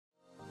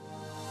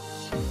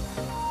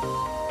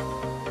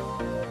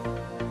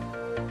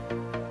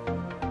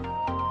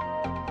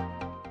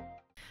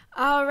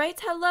Alright,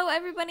 hello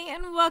everybody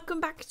and welcome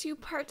back to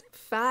part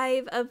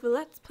 5 of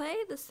Let's Play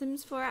The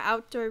Sims 4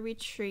 Outdoor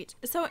Retreat.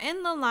 So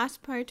in the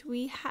last part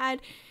we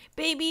had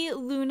baby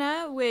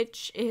Luna,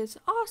 which is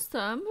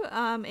awesome.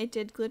 It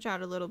did glitch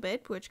out a little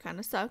bit, which kind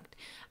of sucked.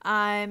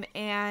 And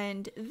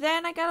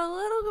then I got a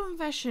little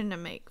confession to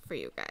make for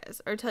you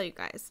guys, or tell you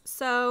guys.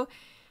 So,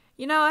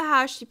 you know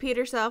how she peed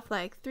herself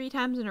like 3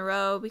 times in a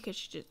row because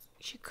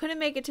she couldn't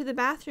make it to the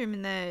bathroom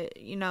in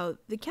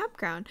the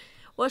campground.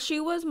 Well, she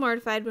was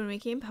mortified when we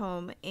came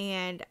home,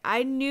 and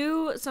I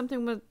knew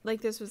something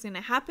like this was going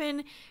to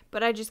happen,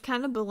 but I just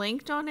kind of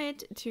blinked on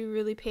it to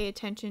really pay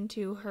attention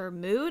to her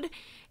mood.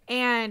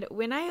 And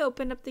when I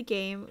opened up the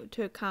game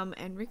to come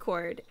and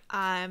record,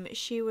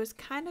 she was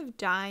kind of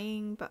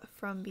dying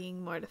from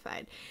being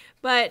mortified.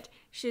 But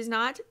she's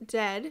not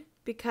dead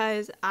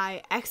because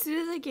I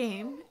exited the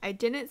game. I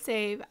didn't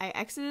save. I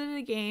exited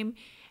the game.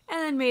 And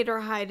then made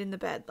her hide in the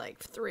bed like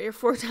 3 or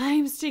 4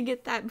 times to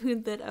get that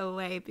moodlet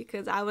away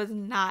because I was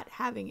not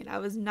having it. I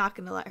was not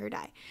going to let her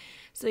die.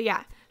 So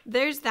yeah,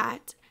 there's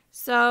that.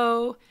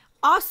 So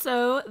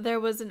also there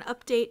was an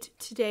update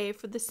today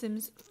for The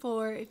Sims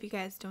 4. If you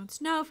guys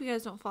don't know, if you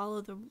guys don't follow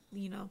the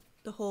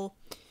whole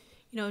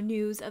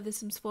news of The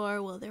Sims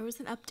 4, well, there was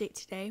an update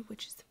today,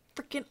 which is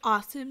freaking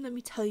awesome. Let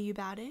me tell you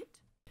about it.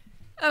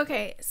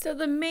 Okay, so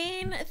the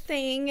main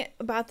thing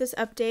about this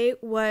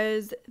update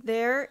was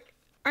there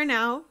are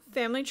now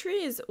family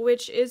trees,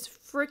 which is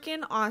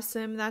freaking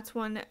awesome. That's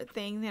one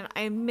thing that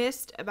I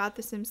missed about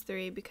The Sims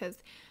 3 because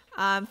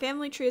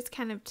family trees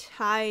kind of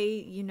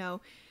tie,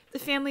 the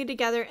family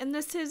together. And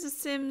this is a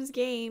Sims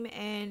game,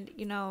 and,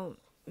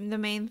 the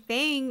main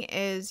thing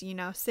is,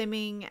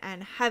 simming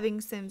and having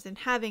Sims and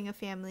having a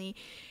family.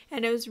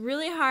 And it was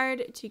really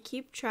hard to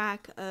keep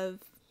track of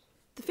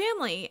the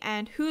family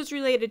and who's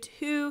related to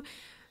who,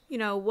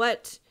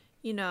 what,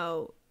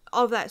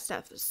 all that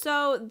stuff.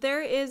 So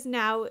there is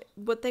now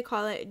what they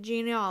call it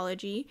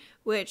genealogy,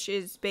 which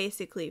is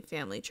basically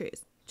family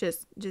trees.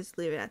 Just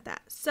leave it at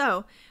that.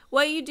 So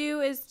what you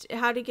do is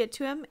how to get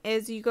to them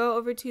is you go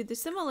over to the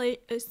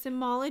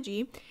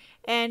Simology,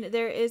 and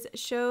there is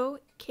show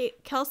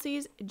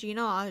Kelsey's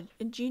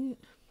genealogy.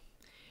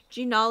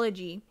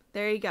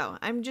 There you go.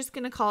 I'm just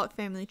going to call it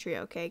family tree,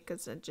 okay?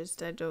 Because I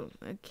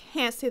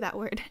can't say that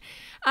word.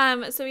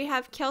 So we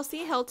have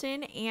Kelsey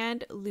Hilton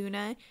and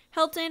Luna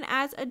Hilton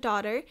as a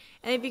daughter.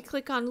 And if you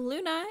click on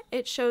Luna,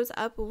 it shows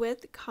up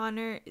with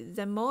Connor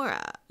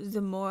Zamora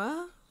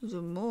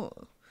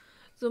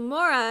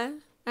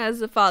as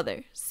the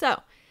father.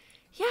 So,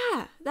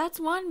 yeah, that's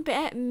one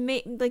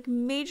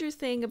major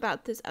thing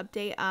about this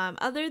update.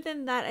 Other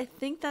than that, I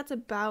think that's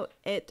about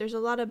it. There's a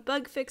lot of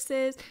bug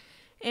fixes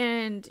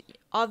and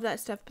all of that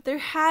stuff, but there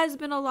has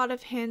been a lot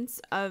of hints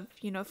of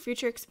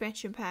future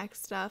expansion pack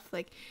stuff.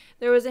 Like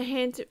there was a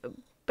hint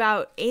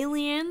about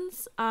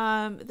aliens,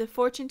 the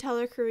fortune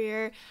teller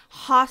career,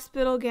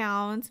 hospital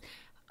gowns,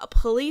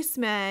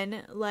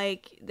 policemen.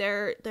 Like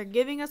they're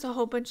giving us a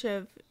whole bunch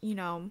of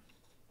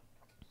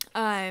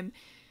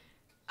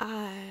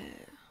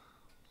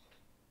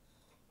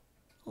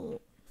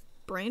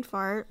brain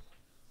fart,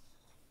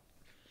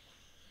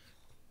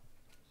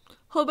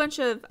 whole bunch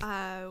of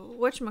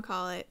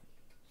whatchamacallit,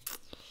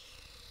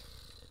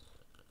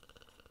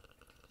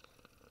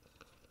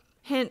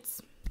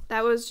 hints.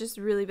 That was just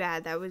really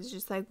bad. That was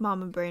just like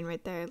mama brain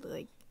right there.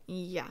 Like,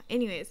 yeah.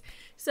 Anyways,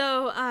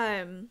 so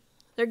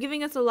they're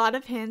giving us a lot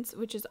of hints,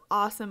 which is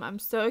awesome. I'm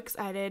so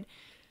excited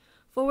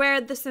for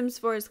where The Sims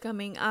 4 is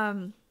coming.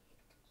 I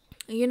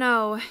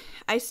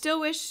still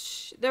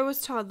wish there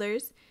was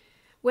toddlers.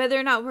 Whether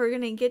or not we're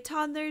going to get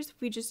toddlers,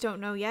 we just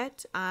don't know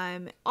yet.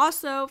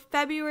 Also,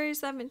 February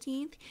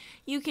 17th,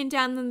 you can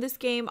download this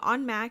game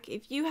on Mac.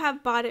 If you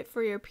have bought it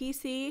for your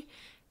PC,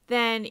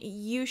 then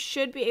you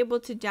should be able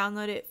to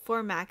download it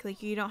for Mac.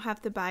 Like, you don't have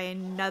to buy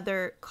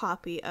another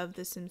copy of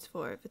The Sims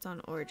 4 if it's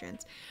on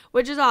Origins,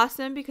 which is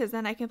awesome because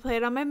then I can play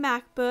it on my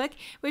MacBook,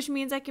 which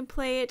means I can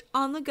play it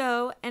on the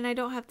go and I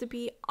don't have to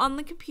be on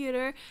the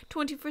computer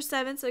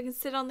 24/7, so I can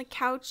sit on the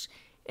couch.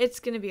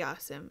 It's going to be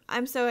awesome.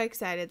 I'm so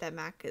excited that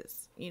Mac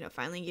is,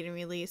 finally getting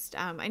released.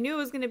 I knew it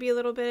was going to be a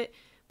little bit,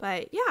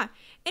 but yeah.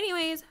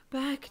 Anyways,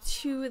 back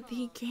to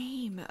the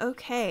game.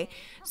 Okay,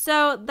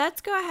 so let's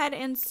go ahead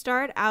and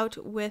start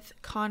out with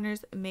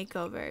Connor's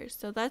makeover.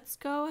 So let's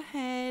go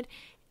ahead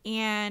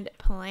and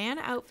plan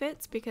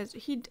outfits because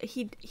he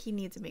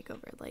needs a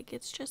makeover. Like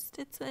it's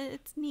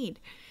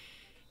need.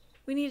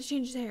 We need to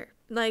change his hair.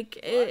 Like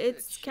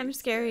it's kind of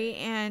scary,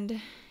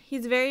 and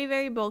he's very,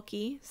 very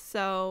bulky,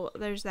 so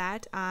there's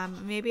that.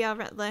 Maybe I'll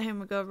let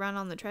him go run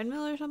on the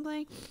treadmill or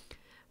something.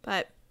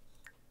 But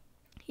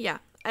yeah,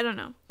 I don't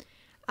know.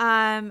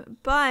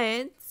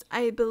 But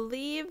I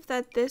believe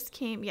that this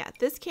came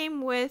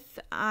with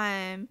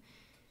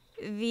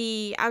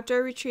the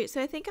outdoor retreat.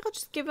 So I think I'll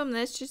just give him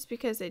this just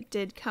because it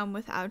did come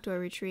with outdoor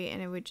retreat,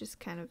 and it would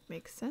just kind of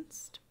make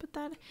sense to put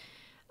that.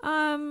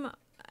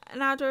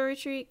 An outdoor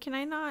retreat. Can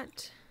I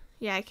not?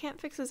 Yeah, I can't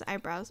fix his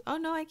eyebrows. Oh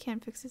no, I can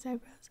fix his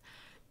eyebrows.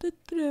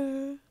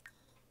 Da-da-da.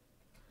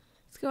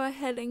 Let's go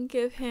ahead and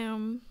give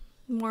him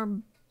more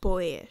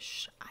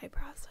boyish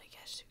eyebrows, I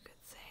guess you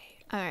could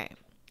say. Alright,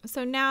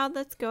 so now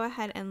let's go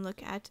ahead and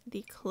look at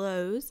the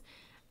clothes.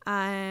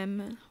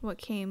 What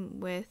came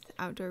with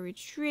Outdoor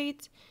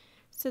Retreat.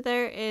 So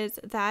there is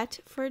that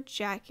for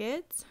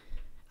jackets.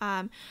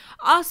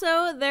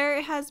 Also,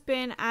 there has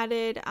been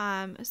added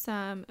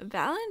some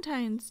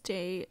Valentine's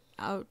Day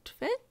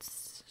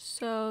outfits.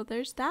 So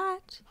there's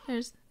that.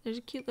 There's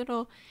a cute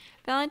little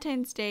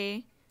Valentine's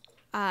Day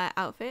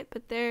outfit,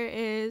 but there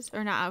is,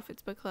 or not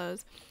outfits, but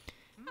clothes.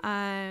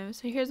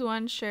 So here's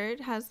one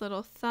shirt, has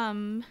little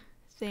thumb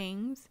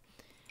things.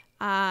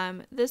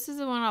 This is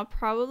the one I'll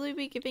probably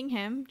be giving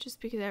him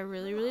just because I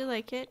really, really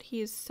like it.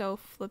 He is so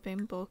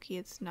flipping bulky,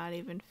 it's not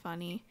even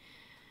funny.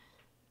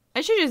 I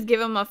should just give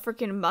him a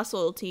freaking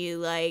muscle tee,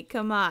 like,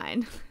 come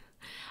on.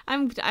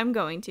 I'm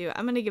going to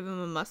give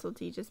him a muscle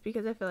tee just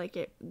because I feel like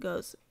it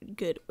goes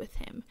good with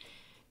him.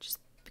 Just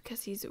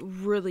because he's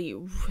really,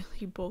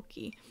 really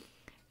bulky.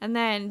 And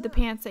then the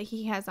pants that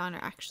he has on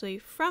are actually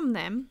from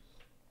them,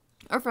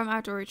 or from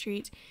Outdoor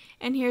Retreat.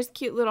 And here's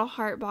cute little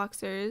heart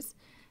boxers.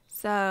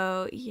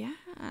 So yeah,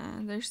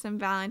 there's some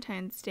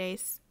Valentine's Day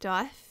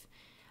stuff.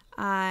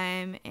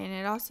 And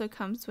it also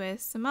comes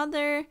with some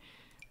other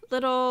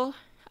little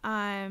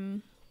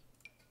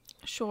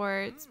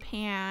shorts,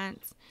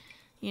 pants,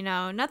 you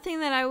know, nothing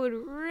that I would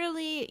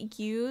really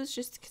use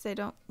just because I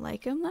don't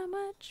like them that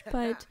much,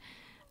 but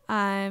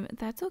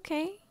that's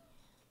okay.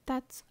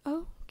 That's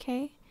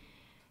okay.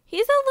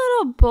 He's a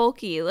little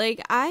bulky.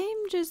 Like,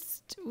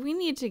 we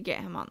need to get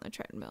him on the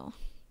treadmill.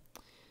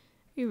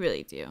 We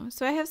really do.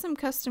 So I have some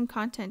custom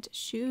content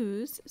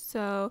shoes.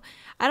 So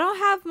I don't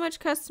have much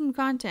custom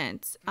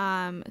content.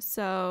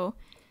 So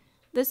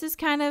this is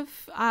kind of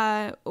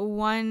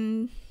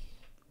one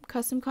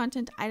custom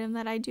content item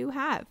that I do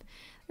have.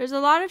 There's a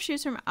lot of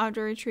shoes from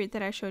Outdoor Retreat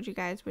that I showed you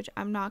guys, which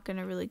I'm not going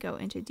to really go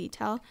into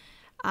detail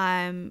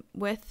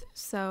with.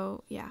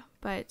 So yeah,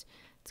 but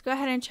let's go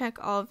ahead and check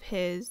all of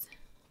his,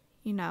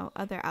 you know,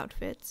 other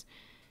outfits.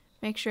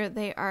 Make sure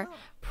they are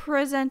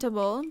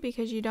presentable,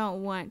 because you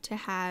don't want to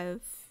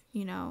have,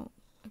 you know,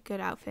 a good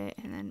outfit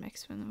and then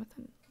mix them with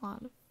a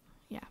lot of,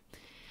 yeah,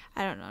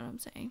 I don't know what I'm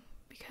saying,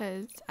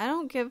 because I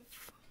don't give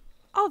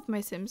all of my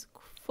Sims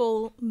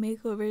full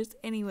makeovers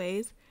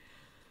anyways.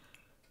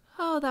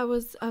 Oh, that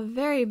was a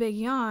very big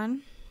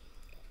yawn.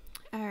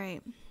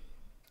 Alright,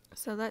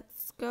 so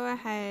let's go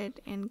ahead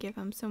and give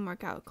him some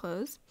workout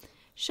clothes.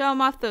 Show him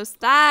off those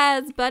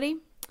thighs, buddy.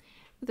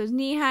 With those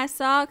knee-high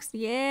socks.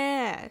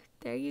 Yeah,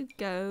 there you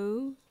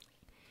go.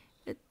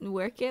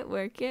 Work it,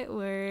 work it,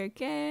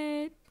 work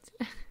it.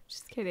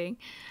 Just kidding.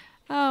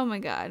 Oh my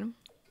god.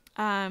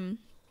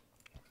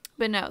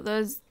 But no,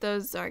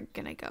 those are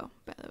gonna go,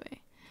 by the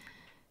way.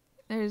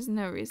 There's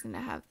no reason to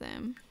have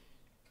them.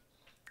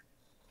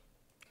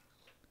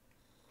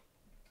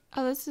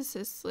 Oh, this is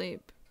his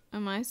sleep.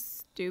 Am I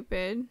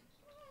stupid?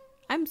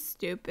 I'm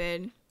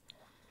stupid.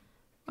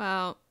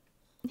 Well,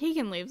 he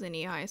can leave the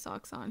knee-high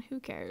socks on. Who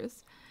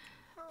cares?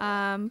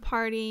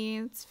 Party,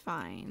 it's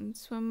fine.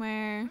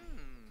 Swimwear.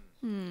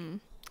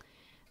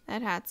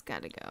 That hat's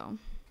gotta go.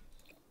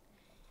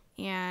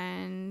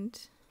 And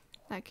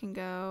that can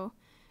go.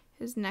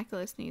 His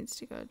necklace needs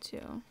to go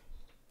too.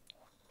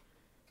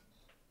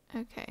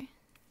 Okay.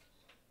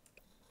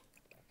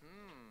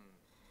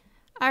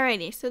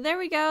 Alrighty, so there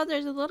we go.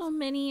 There's a little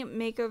mini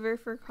makeover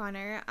for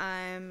Connor.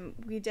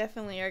 We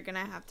definitely are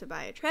gonna have to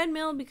buy a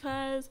treadmill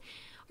because,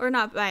 or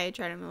not buy a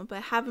treadmill,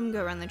 but have him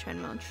go run the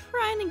treadmill,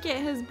 trying to get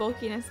his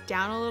bulkiness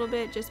down a little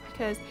bit, just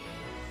because,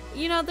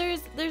 you know,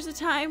 there's a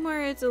time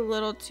where it's a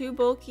little too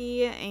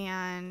bulky,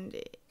 and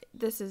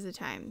this is the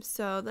time.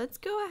 So let's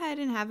go ahead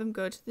and have him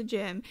go to the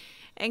gym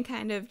and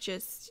kind of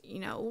just, you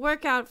know,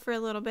 work out for a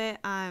little bit.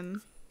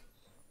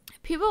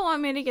 People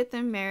want me to get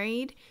them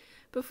married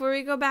before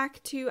we go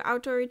back to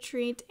Outdoor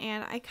Retreat,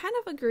 and I kind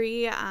of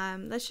agree.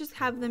 Let's just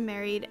have them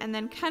married and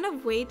then kind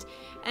of wait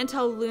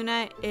until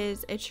Luna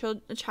is a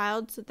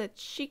child so that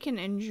she can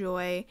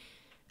enjoy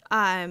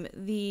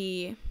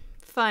the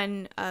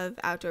fun of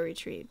Outdoor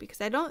Retreat, because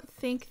I don't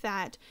think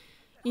that,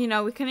 you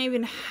know, we couldn't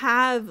even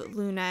have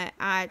Luna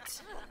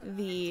at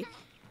the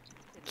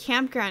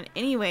campground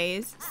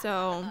anyways,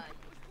 so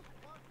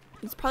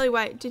it's probably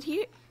why. Did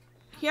he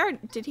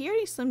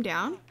already slim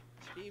down?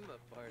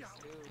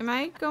 Am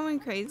I going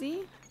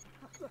crazy?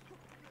 I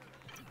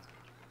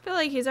feel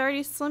like he's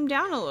already slimmed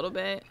down a little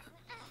bit.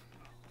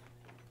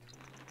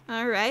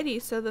 Alrighty,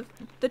 so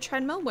the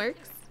treadmill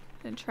works.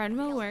 The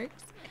treadmill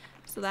works,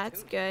 so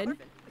that's good.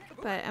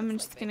 But I'm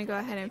just gonna go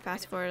ahead and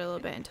fast forward a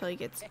little bit until he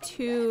gets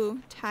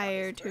too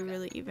tired to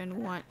really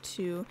even want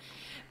to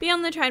be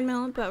on the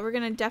treadmill. But we're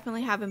gonna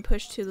definitely have him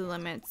push to the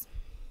limits.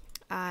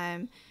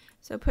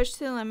 So push to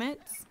the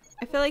limits.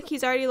 I feel like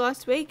he's already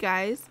lost weight,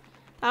 guys.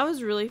 That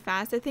was really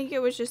fast. I think it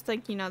was just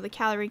like, you know, the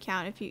calorie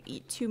count. If you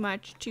eat too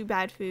much, too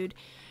bad food,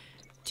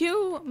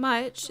 too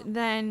much,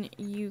 then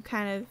you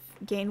kind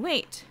of gain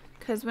weight.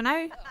 Because when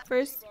I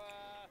first,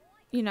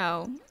 you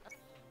know,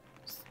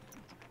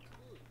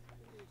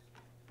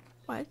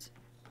 What?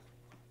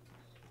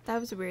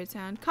 That was a weird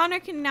sound. Connor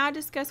can now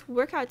discuss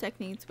workout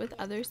techniques with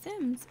other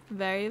Sims.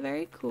 Very,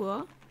 very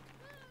cool.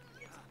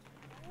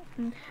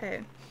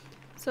 Okay.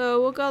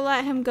 So we'll go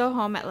let him go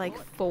home at like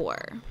 4.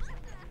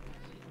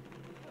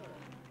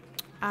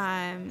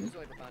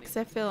 Because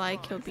I feel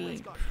like he'll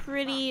be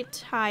pretty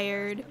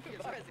tired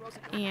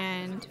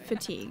and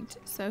fatigued.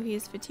 So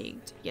he's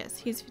fatigued. Yes,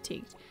 he's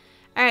fatigued.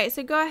 Alright,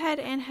 so go ahead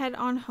and head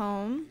on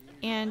home.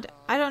 And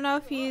I don't know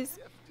if he's...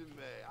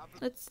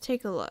 Let's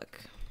take a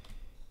look.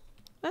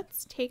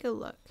 Let's take a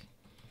look.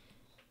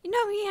 You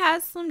know, he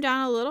has slimmed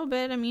down a little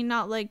bit. I mean,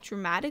 not like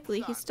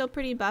dramatically. He's still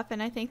pretty buff,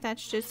 and I think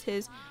that's just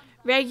his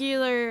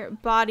regular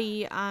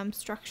body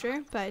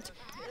structure. But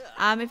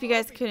if you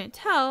guys couldn't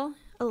tell,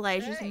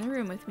 Elijah's in the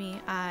room with me.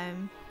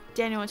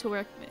 Daniel went to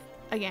work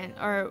again,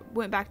 or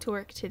went back to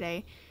work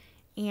today.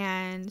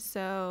 And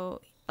so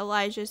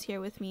Elijah's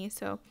here with me.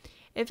 So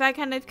if I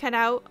kind of cut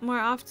out more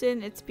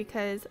often, it's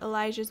because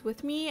Elijah's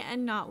with me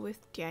and not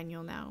with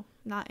Daniel now.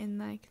 Not in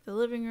like the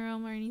living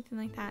room or anything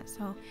like that.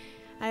 So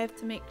I have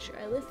to make sure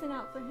I listen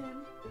out for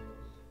him.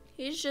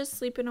 He's just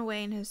sleeping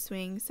away in his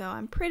swing, so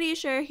I'm pretty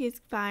sure he's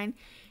fine.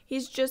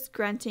 He's just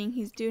grunting.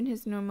 He's doing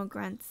his normal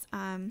grunts.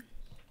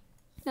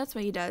 That's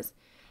what he does.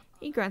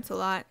 He grunts a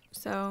lot.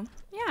 So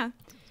yeah.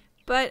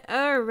 But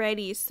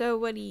alrighty, so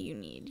what do you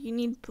need? You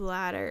need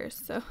bladder.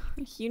 So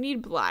you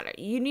need bladder.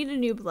 You need a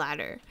new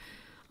bladder.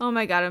 Oh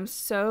my god, I'm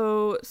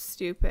so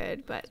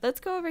stupid. But let's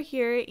go over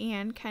here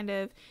and kind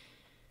of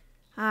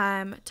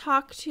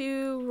talk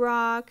to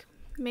Rock,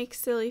 make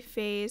silly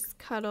face,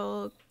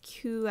 cuddle,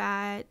 coo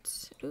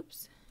at,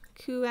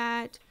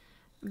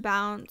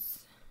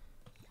 bounce.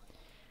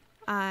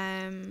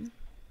 Go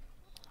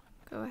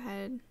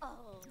ahead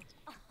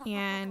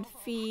and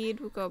feed.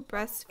 We'll go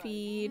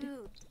breastfeed.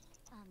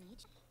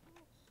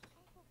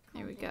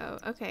 There we go.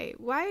 Okay,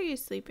 why are you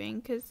sleeping?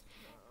 Because,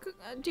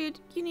 dude,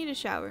 you need a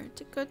shower.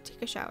 Go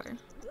take a shower.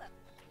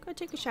 Go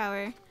take a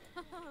shower.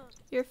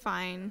 You're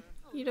fine.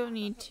 You don't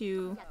need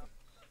to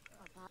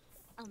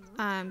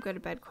go to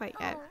bed quite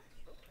yet.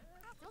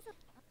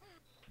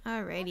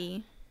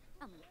 Alrighty.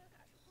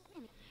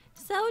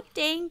 So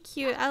dang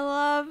cute. I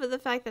love the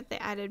fact that they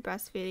added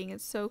breastfeeding.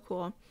 It's so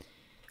cool.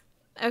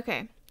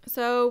 Okay,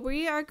 so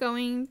we are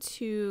going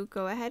to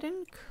go ahead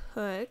and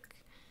cook.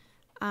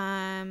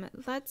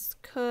 Let's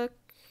cook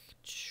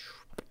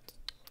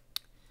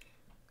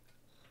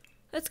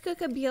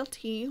a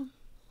BLT.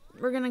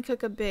 We're gonna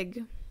cook a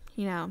big,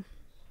 you know,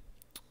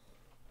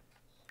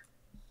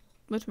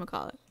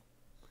 whatchamacallit?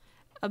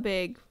 A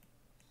big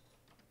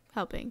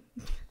helping.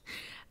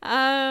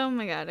 Oh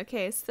my god.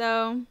 Okay,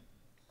 so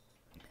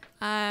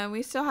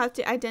we still have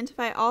to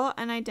identify all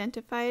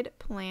unidentified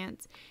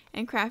plants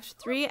and craft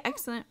 3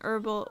 excellent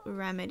herbal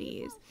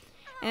remedies.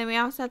 And we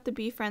also have to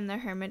befriend the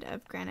Hermit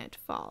of Granite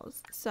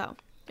Falls. So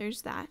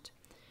there's that.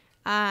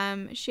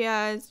 She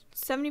has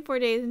 74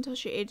 days until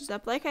she ages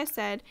up. Like I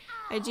said,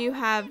 I do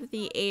have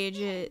the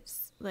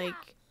ages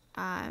like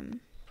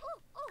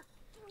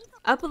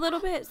up a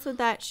little bit so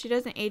that she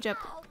doesn't age up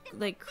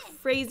like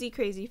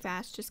crazy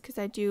fast, just because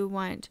I do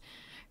want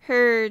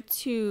her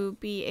to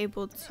be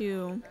able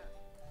to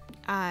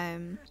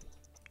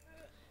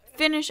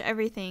finish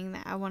everything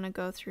that I want to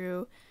go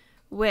through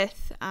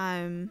with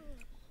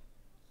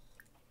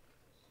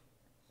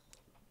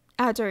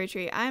outdoor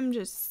retreat. I'm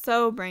just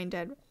so brain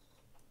dead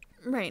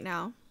right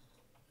now.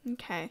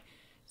 Okay,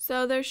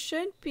 so there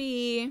should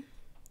be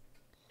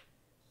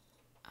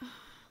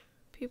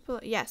people.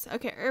 Yes,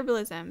 okay,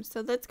 herbalism.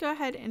 So let's go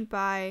ahead and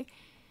buy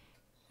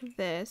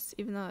this,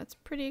 even though it's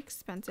pretty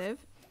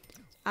expensive.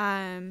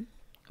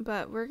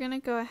 But we're gonna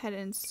go ahead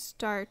and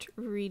start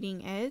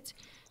reading it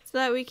so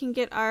that we can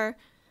get our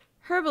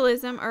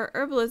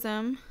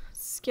herbalism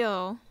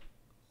skill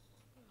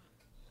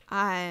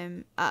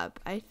up.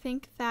 I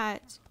think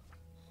that,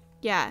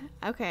 yeah,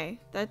 okay,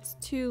 that's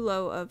too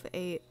low of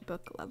a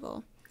book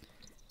level.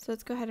 So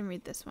let's go ahead and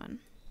read this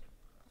one.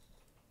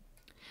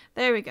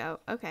 There we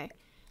go. Okay,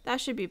 that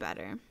should be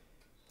better.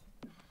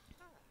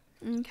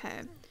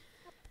 Okay,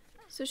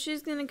 so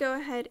she's gonna go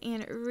ahead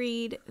and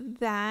read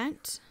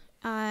that.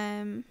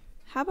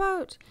 How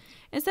about,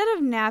 instead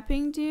of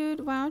napping,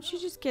 dude, why don't you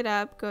just get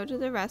up, go to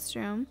the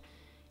restroom,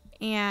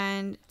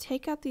 and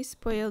take out these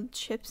spoiled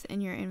chips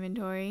in your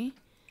inventory.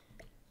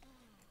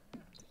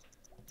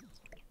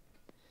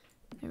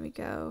 There we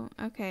go.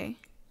 Okay.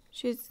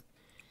 She's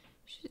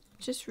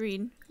just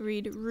read.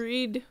 We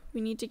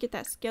need to get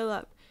that skill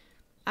up.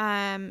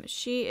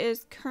 She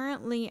is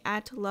currently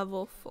at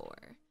level 4.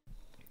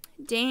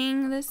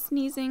 Dang, this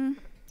sneezing.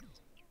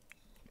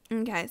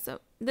 Okay, so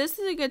this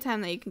is a good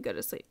time that you can go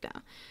to sleep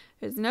now.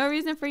 There's no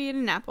reason for you to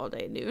nap all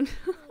day, dude.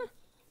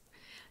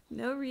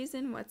 No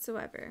reason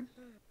whatsoever.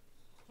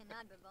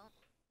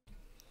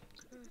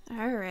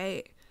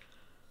 Alright.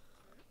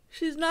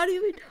 She's not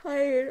even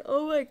tired.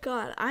 Oh my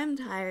god, I'm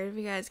tired if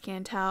you guys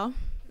can't tell.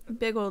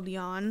 Big old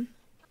yawn.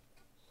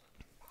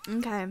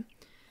 Okay.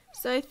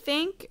 So I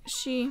think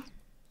she...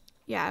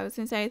 Yeah, I was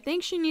gonna say, I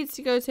think she needs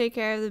to go take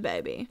care of the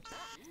baby.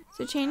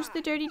 So change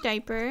the dirty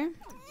diaper.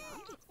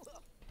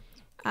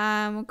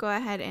 We'll go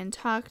ahead and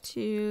talk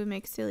to,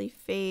 make silly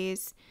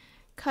face,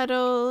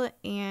 cuddle,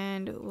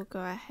 and we'll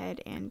go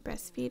ahead and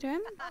breastfeed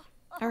him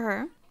or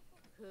her.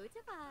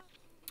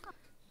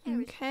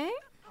 Okay.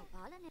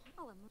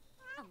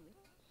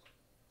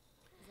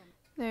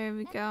 There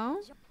we go.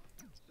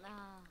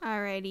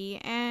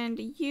 Alrighty, and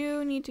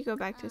you need to go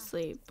back to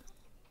sleep.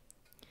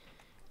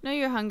 No,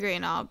 you're hungry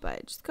and all,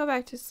 but just go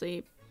back to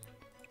sleep.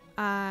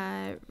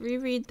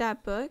 Reread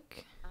that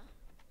book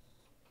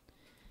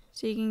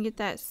so you can get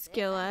that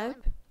skill up.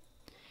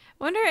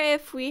 Wonder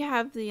if we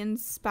have the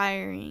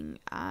inspiring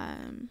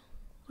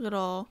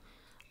little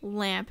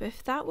lamp,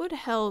 if that would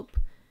help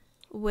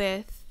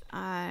with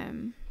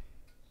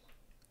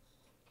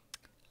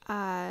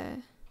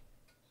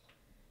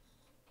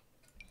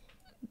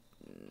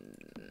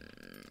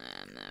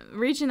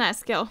reaching that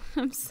skill.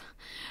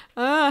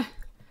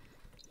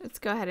 Let's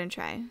go ahead and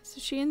try.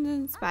 So she is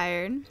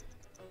inspired.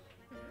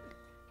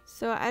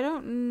 So I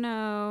don't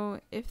know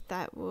if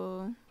that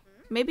will...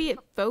 Maybe it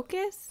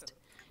focused?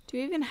 Do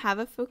we even have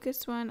a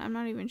focused one? I'm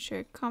not even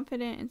sure.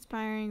 Confident,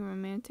 inspiring,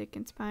 romantic,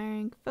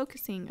 inspiring,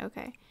 focusing.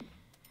 Okay.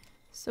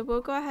 So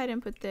we'll go ahead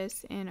and put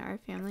this in our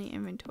family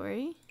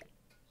inventory.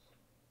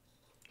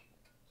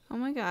 Oh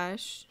my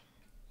gosh.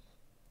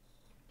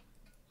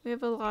 We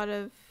have a lot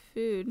of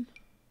food.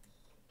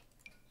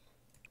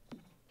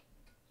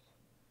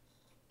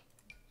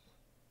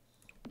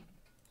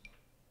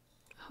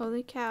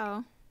 Holy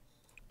cow.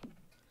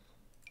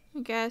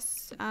 I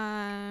guess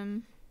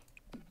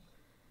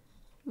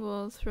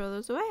we'll throw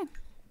those away.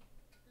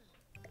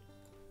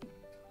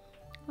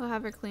 We'll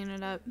have her clean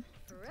it up.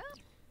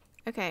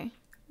 Okay,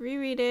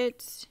 reread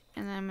it,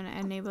 and then I'm going to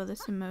enable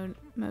this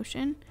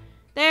motion.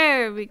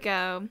 There we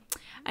go.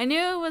 I knew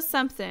it was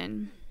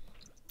something.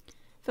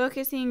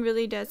 Focusing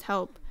really does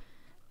help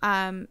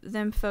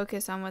them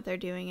focus on what they're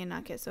doing and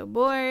not get so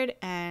bored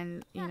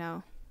and, you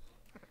know,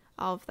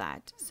 all of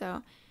that.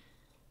 So,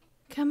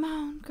 come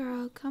on,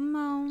 girl, come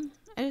on.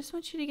 I just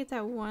want you to get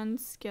that one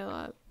skill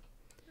up.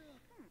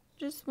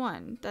 Just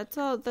one. That's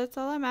all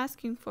I'm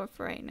asking for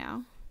right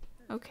now.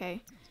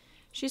 Okay.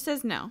 She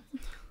says no.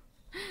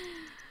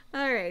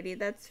 Alrighty,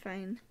 that's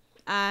fine.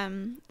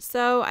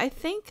 So I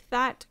think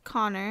that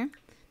Connor,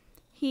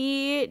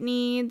 he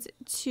needs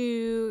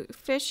to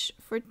fish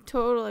for a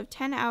total of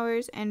 10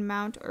 hours and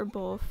mount or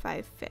bowl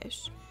 5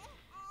 fish.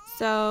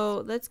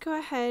 So let's go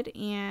ahead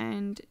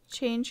and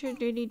change her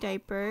dirty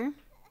diaper.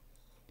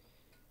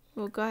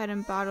 We'll go ahead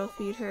and bottle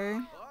feed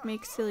her.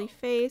 Make silly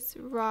face,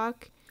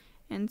 rock,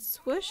 and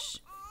swoosh.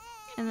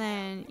 And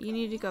then you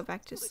need to go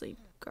back to sleep,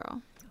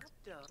 girl.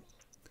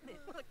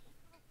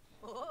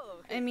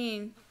 I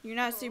mean, you're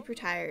not super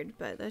tired,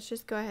 but let's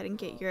just go ahead and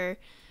get your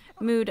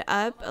mood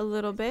up a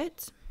little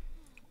bit.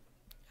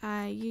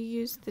 You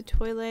use the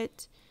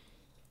toilet,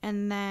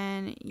 and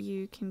then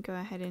you can go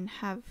ahead and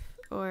have,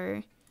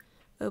 or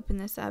open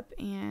this up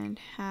and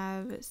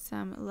have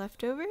some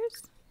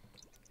leftovers.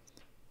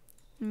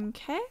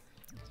 Okay.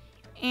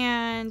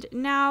 And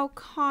now,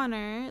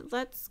 Connor,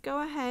 let's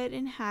go ahead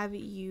and have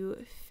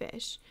you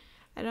fish.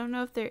 I don't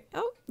know if there...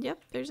 Oh,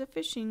 yep, there's a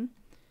fishing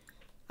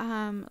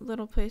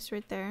little place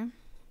right there.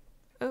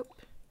 Oh.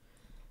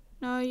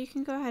 No, you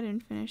can go ahead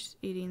and finish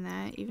eating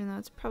that, even though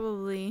it's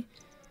probably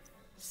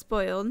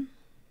spoiled.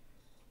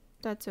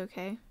 That's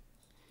okay.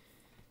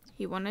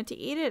 He wanted to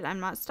eat it. I'm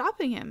not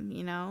stopping him,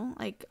 you know?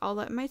 Like, I'll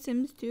let my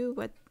Sims do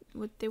what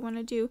they want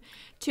to do.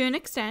 To an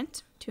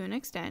extent. To an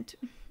extent.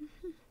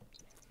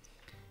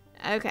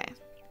 Okay,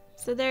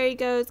 so there he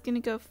goes. Gonna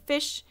go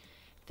fish,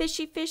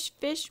 fishy, fish,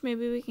 fish.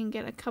 Maybe we can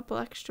get a couple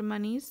extra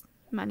simoleons.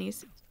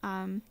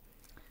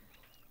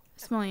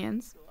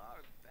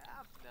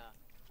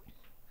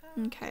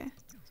 Okay,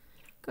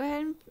 go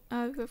ahead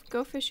and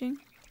go fishing.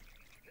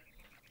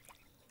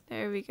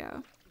 There we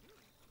go.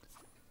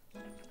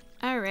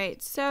 All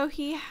right, so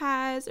he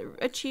has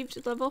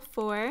achieved level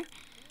 4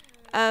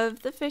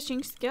 of the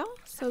fishing skill,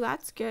 so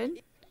that's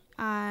good.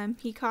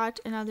 He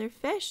caught another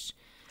fish.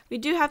 We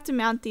do have to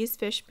mount these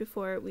fish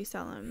before we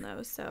sell them,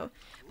 though, so...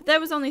 But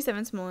that was only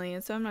 7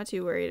 simoleons, so I'm not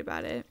too worried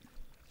about it.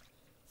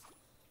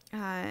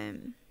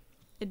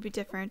 It'd be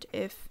different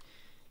if,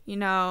 you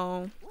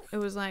know, it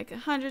was like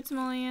 100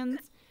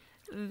 simoleons.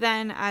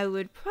 Then I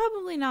would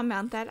probably not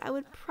mount that. I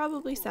would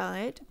probably sell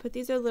it. But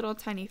these are little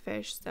tiny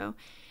fish, so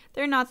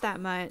they're not that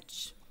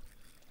much.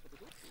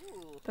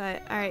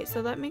 But, alright,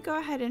 so let me go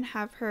ahead and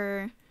have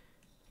her...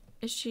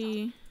 Is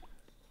she...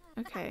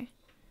 Okay.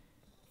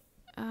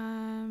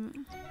 Let's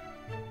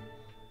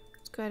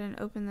go ahead and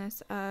open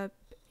this up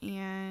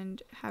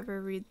and have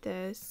her read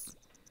this.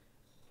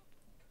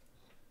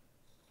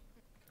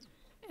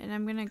 And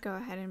I'm gonna go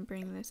ahead and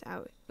bring this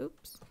out.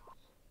 Oops.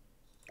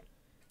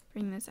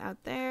 Bring this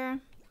out there.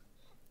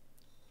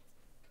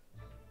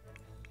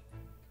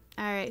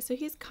 Alright, so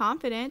he's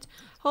confident.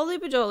 Holy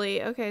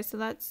bajoli. Okay, so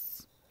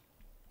that's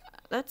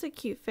a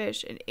cute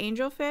fish. An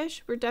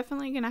angelfish. We're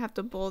definitely gonna have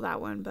to bowl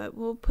that one, but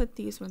we'll put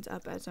these ones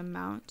up as a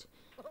mount.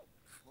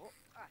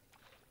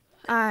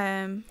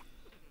 I'm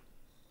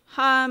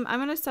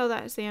gonna sell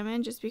that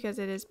salmon just because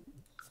it is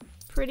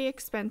pretty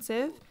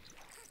expensive.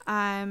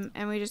 And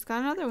we just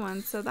got another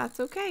one, so that's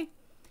okay.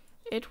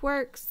 It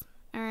works.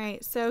 All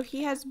right, so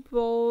he has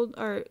bowled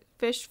or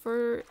fished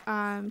for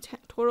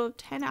total of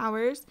 10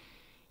 hours,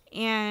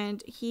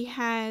 and he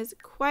has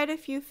quite a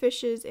few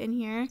fishes in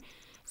here.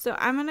 So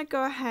I'm gonna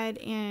go ahead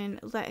and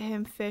let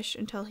him fish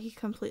until he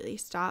completely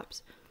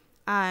stops,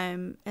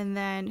 and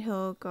then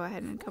he'll go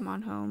ahead and come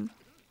on home.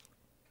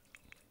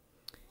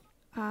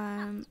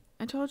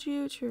 I told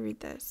you to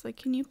read this. Like,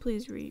 can you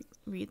please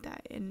read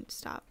that and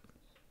stop?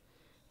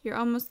 You're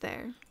almost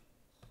there.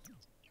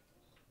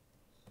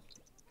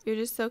 You're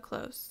just so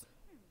close.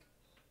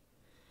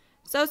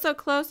 So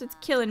close, it's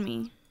killing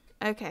me.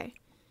 Okay.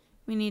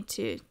 We need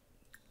to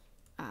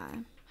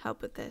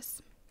help with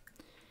this.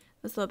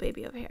 This little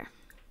baby over here.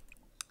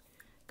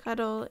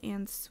 Cuddle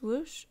and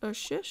swoosh. Or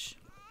shush.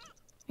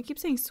 I keep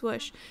saying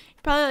swoosh.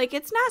 You're probably like,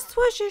 it's not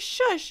swoosh, it's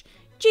shush.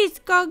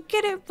 Jeez, go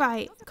get it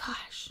right.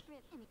 Gosh.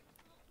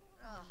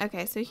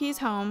 Okay, so he's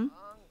home.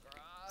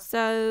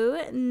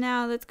 So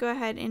now let's go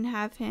ahead and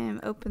have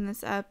him open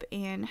this up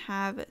and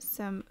have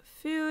some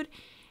food.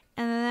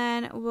 And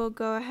then we'll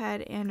go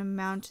ahead and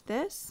mount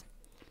this.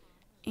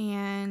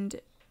 And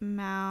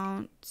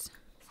mount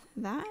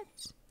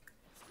that.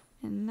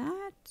 And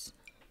that.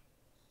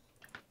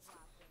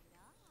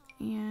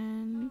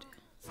 And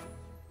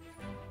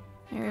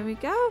there we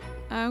go.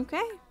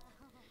 Okay.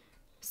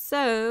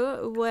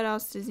 So what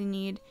else does he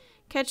need?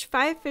 Catch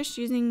 5 fish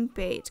using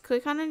bait.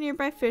 Click on a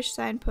nearby fish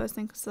signpost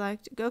and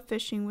select Go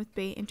Fishing with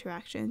Bait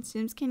Interaction.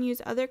 Sims can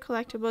use other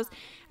collectibles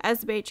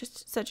as bait,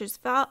 such as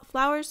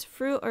flowers,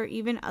 fruit, or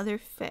even other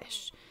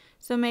fish.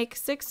 So make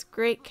 6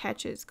 great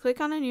catches.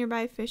 Click on a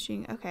nearby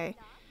fishing. Okay,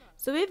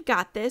 so we've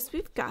got this.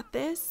 We've got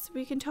this.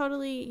 We can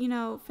totally, you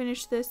know,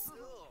 finish this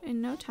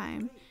in no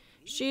time.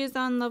 She is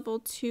on level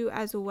 2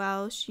 as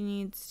well. She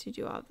needs to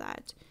do all of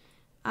that.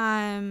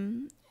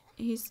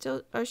 She's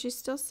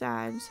still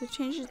sad, so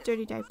change his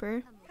dirty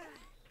diaper.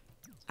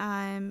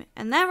 And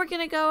then we're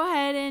gonna go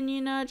ahead and, you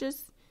know,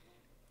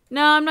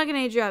 no, I'm not gonna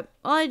age you up.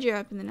 I'll age you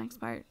up in the next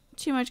part.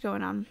 Too much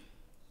going on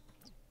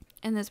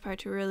in this part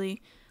to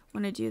really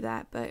want to do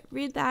that, but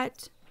read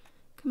that.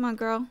 Come on,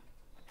 girl,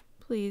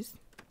 please.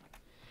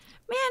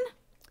 Man,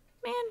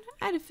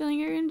 I had a feeling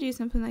you were gonna do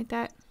something like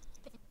that.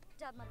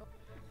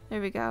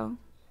 There we go.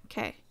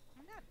 Okay,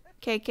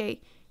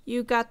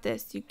 you got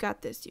this. You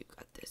got this.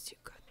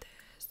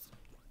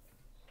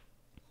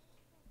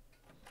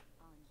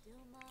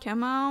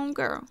 Come on,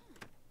 girl.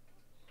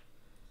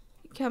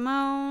 Come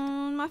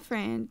on, my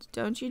friend.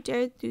 Don't you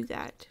dare do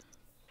that.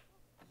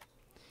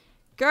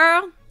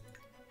 Girl.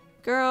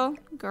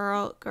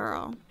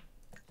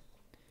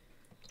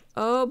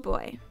 Oh,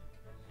 boy.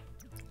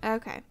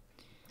 Okay.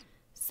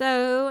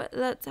 So,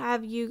 let's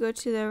have you go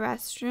to the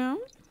restroom.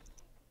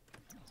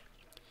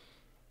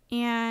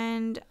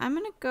 And I'm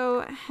going to go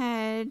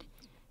ahead.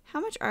 How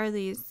much are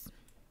these?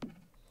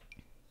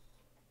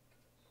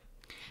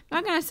 I'm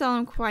not going to sell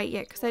them quite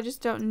yet because I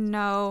just don't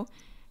know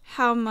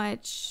how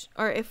much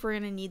or if we're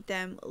going to need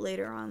them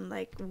later on,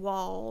 like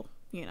wall,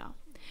 you know,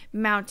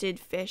 mounted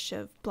fish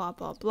of blah,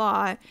 blah,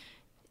 blah.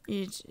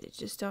 You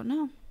just don't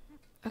know.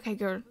 Okay,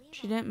 girl,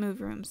 she didn't move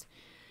rooms.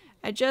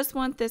 I just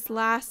want this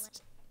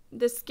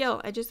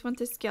skill. I just want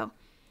this skill.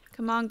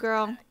 Come on,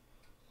 girl.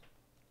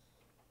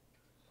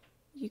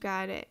 You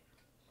got it.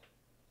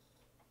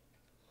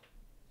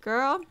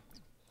 Girl.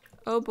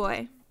 Oh,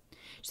 boy.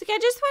 She's like, I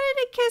just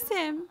wanted to kiss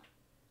him.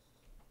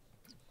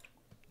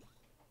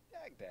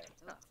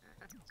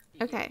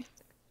 Okay.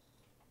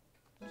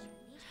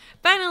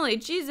 Finally,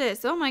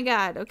 Jesus. Oh my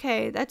God.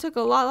 Okay, that took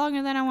a lot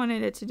longer than I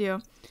wanted it to do.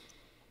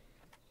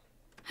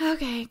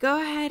 Okay, go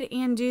ahead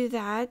and do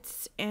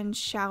that and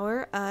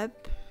shower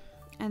up.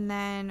 And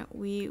then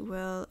we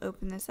will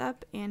open this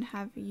up and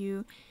have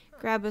you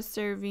grab a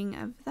serving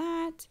of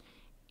that.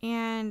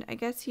 And I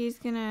guess he's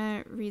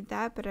gonna read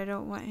that, but I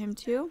don't want him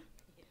to.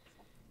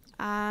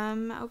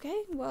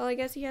 Okay, well, I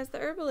guess he has the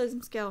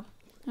herbalism skill.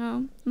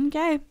 Oh,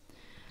 okay.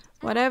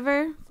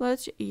 Whatever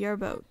floats your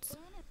boat.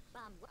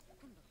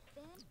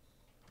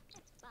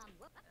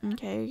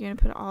 Okay, you're gonna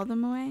put all of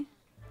them away?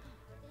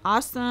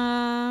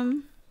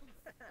 Awesome.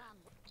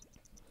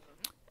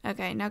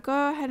 Okay, now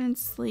go ahead and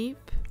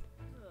sleep.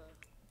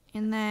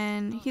 And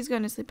then he's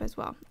going to sleep as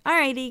well.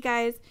 Alrighty,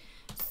 guys.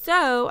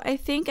 So, I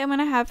think I'm going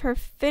to have her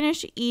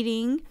finish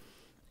eating.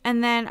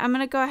 And then I'm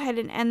going to go ahead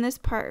and end this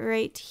part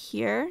right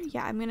here.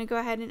 Yeah, I'm going to go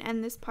ahead and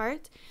end this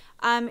part.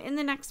 In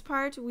the next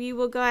part, we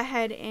will go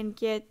ahead and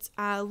get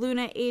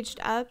Luna aged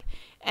up.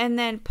 And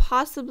then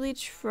possibly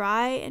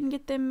try and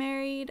get them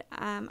married.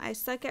 I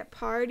suck at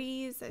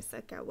parties. I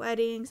suck at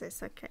weddings. I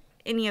suck at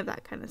any of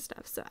that kind of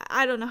stuff. So,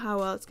 I don't know how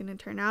well it's going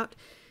to turn out.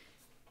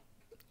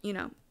 You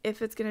know,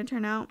 if it's going to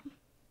turn out.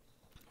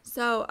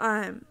 So,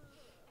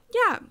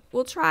 yeah,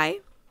 we'll try.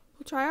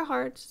 We'll try our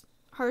hearts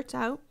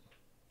out.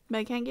 But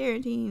I can't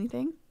guarantee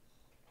anything.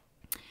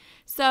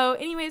 So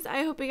anyways,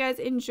 I hope you guys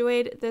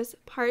enjoyed this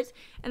part,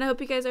 and I hope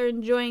you guys are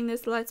enjoying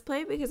this Let's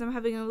Play because I'm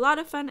having a lot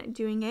of fun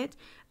doing it.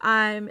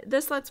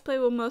 This Let's Play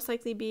will most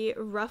likely be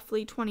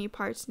roughly 20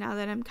 parts now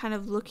that I'm kind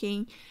of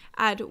looking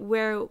at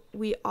where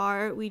we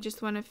are. We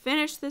just want to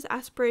finish this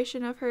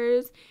aspiration of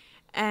hers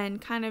and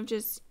kind of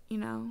just, you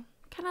know,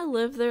 kind of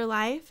live their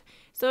life.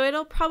 So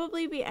it'll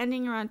probably be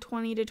ending around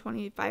 20 to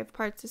 25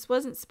 parts. This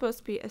wasn't supposed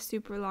to be a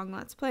super long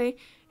Let's Play.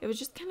 It was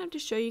just kind of to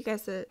show you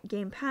guys the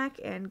game pack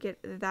and get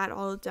that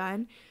all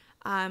done.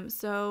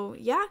 So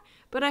yeah,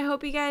 but I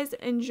hope you guys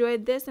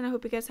enjoyed this, and I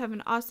hope you guys have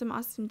an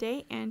awesome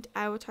day, and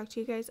I will talk to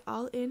you guys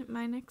all in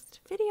my next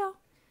video.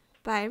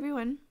 Bye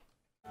everyone.